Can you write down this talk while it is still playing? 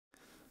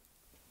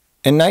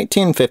In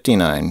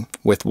 1959,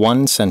 with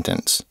one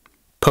sentence,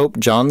 Pope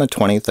John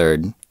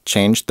XXIII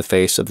changed the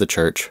face of the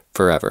Church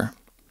forever.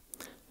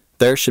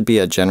 There should be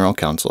a general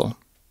council.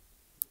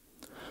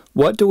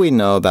 What do we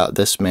know about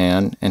this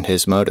man and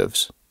his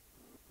motives?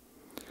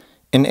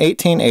 In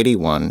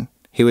 1881,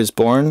 he was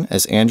born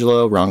as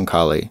Angelo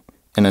Roncalli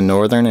in a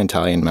northern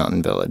Italian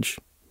mountain village.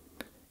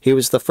 He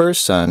was the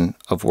first son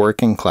of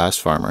working-class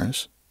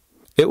farmers.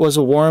 It was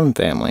a warm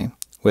family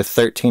with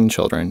 13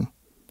 children,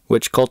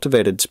 which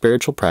cultivated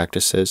spiritual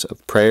practices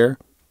of prayer,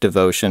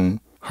 devotion,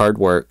 hard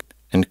work,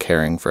 and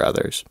caring for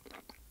others.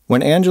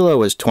 When Angelo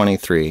was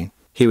 23,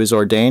 he was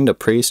ordained a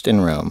priest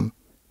in Rome.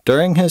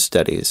 During his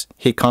studies,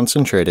 he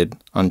concentrated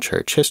on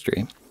church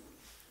history.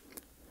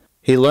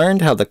 He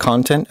learned how the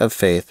content of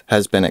faith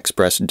has been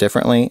expressed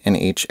differently in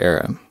each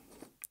era.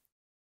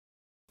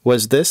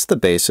 Was this the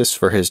basis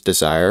for his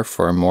desire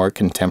for a more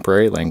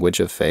contemporary language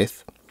of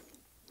faith?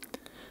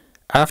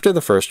 After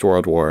the First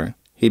World War,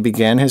 he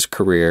began his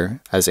career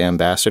as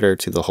ambassador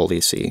to the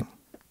Holy See,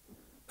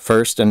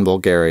 first in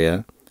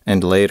Bulgaria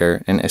and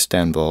later in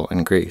Istanbul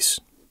and Greece.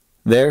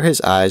 There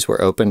his eyes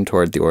were opened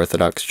toward the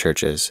Orthodox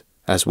churches,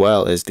 as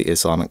well as the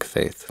Islamic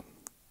faith.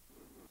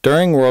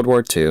 During World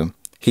War II,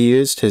 he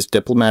used his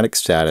diplomatic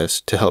status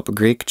to help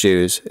Greek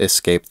Jews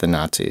escape the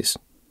Nazis.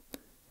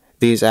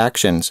 These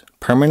actions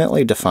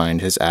permanently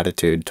defined his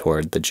attitude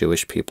toward the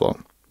Jewish people.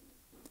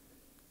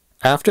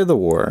 After the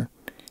war,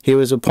 he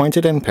was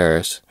appointed in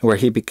Paris, where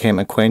he became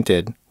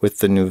acquainted with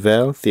the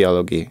Nouvelle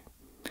Theologie.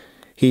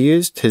 He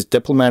used his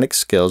diplomatic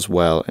skills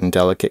well in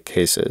delicate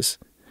cases,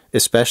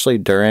 especially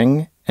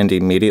during and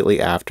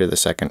immediately after the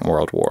Second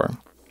World War.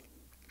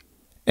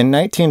 In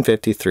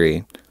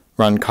 1953,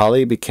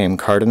 Roncalli became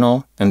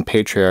Cardinal and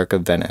Patriarch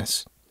of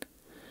Venice.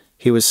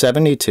 He was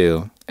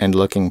 72 and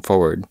looking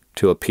forward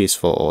to a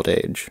peaceful old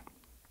age.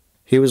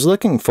 He was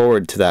looking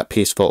forward to that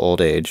peaceful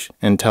old age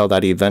until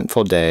that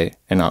eventful day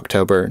in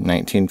October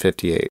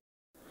 1958.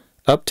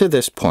 Up to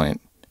this point,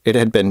 it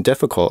had been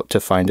difficult to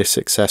find a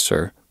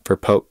successor for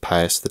Pope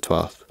Pius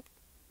XII.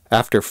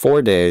 After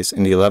 4 days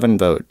and 11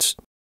 votes,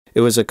 it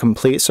was a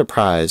complete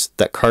surprise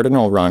that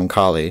Cardinal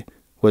Roncalli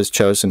was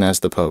chosen as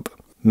the Pope.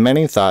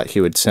 Many thought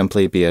he would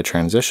simply be a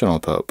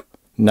transitional pope.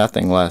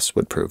 Nothing less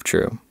would prove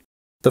true.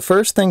 The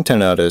first thing to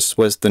notice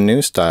was the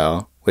new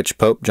style which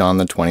Pope John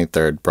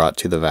XXIII brought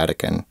to the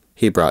Vatican.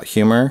 He brought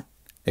humor,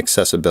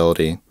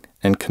 accessibility,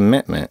 and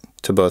commitment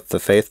to both the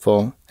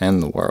faithful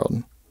and the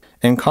world.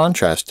 In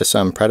contrast to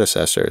some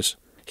predecessors,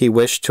 he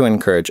wished to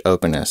encourage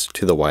openness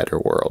to the wider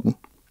world.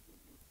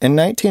 In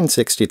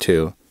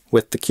 1962,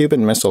 with the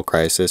Cuban Missile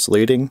Crisis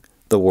leading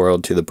the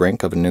world to the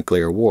brink of a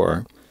nuclear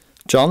war,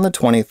 John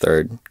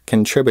XXIII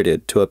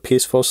contributed to a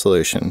peaceful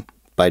solution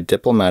by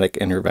diplomatic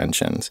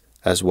interventions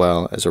as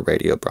well as a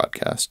radio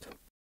broadcast.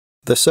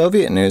 The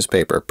Soviet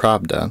newspaper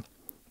Pravda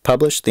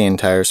published the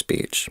entire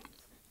speech.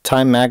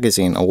 Time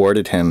magazine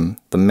awarded him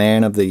the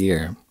Man of the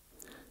Year.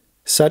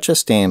 Such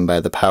esteem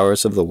by the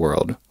powers of the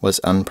world was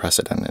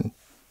unprecedented.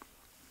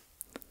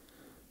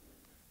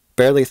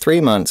 Barely 3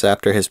 months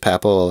after his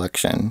papal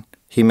election,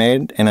 he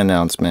made an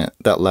announcement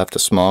that left a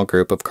small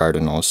group of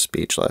cardinals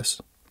speechless.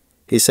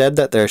 He said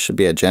that there should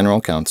be a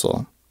general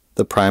council,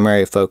 the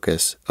primary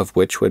focus of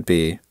which would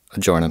be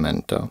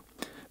aggiornamento,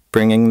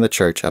 bringing the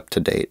church up to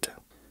date.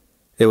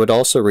 It would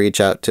also reach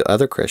out to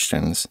other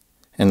Christians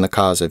in the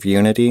cause of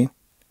unity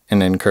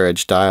and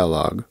encourage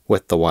dialogue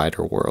with the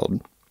wider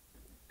world.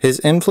 His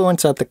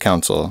influence at the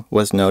council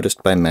was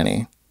noticed by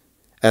many.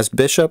 As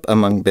bishop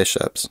among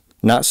bishops,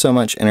 not so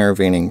much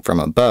intervening from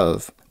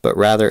above, but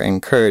rather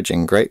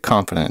encouraging great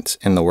confidence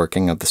in the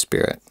working of the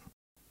Spirit.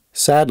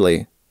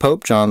 Sadly,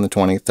 Pope John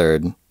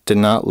XXIII did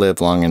not live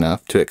long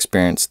enough to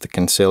experience the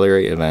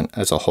conciliary event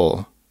as a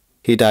whole.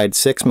 He died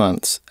 6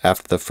 months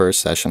after the first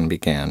session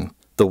began.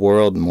 The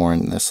world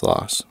mourned this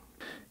loss.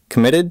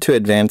 Committed to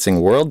advancing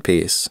world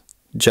peace,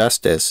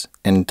 justice,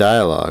 and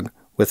dialogue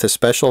with a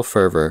special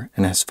fervor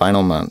in his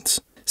final months,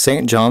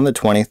 St. John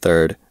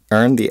XXIII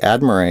earned the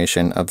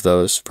admiration of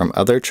those from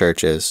other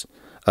churches,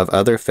 of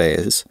other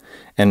faiths,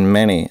 and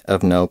many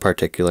of no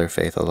particular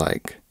faith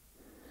alike.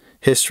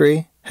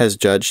 History has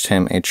judged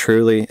him a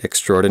truly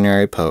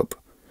extraordinary pope,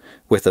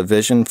 with a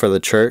vision for the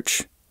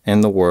church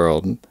and the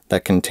world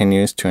that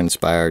continues to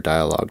inspire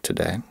dialogue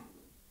today.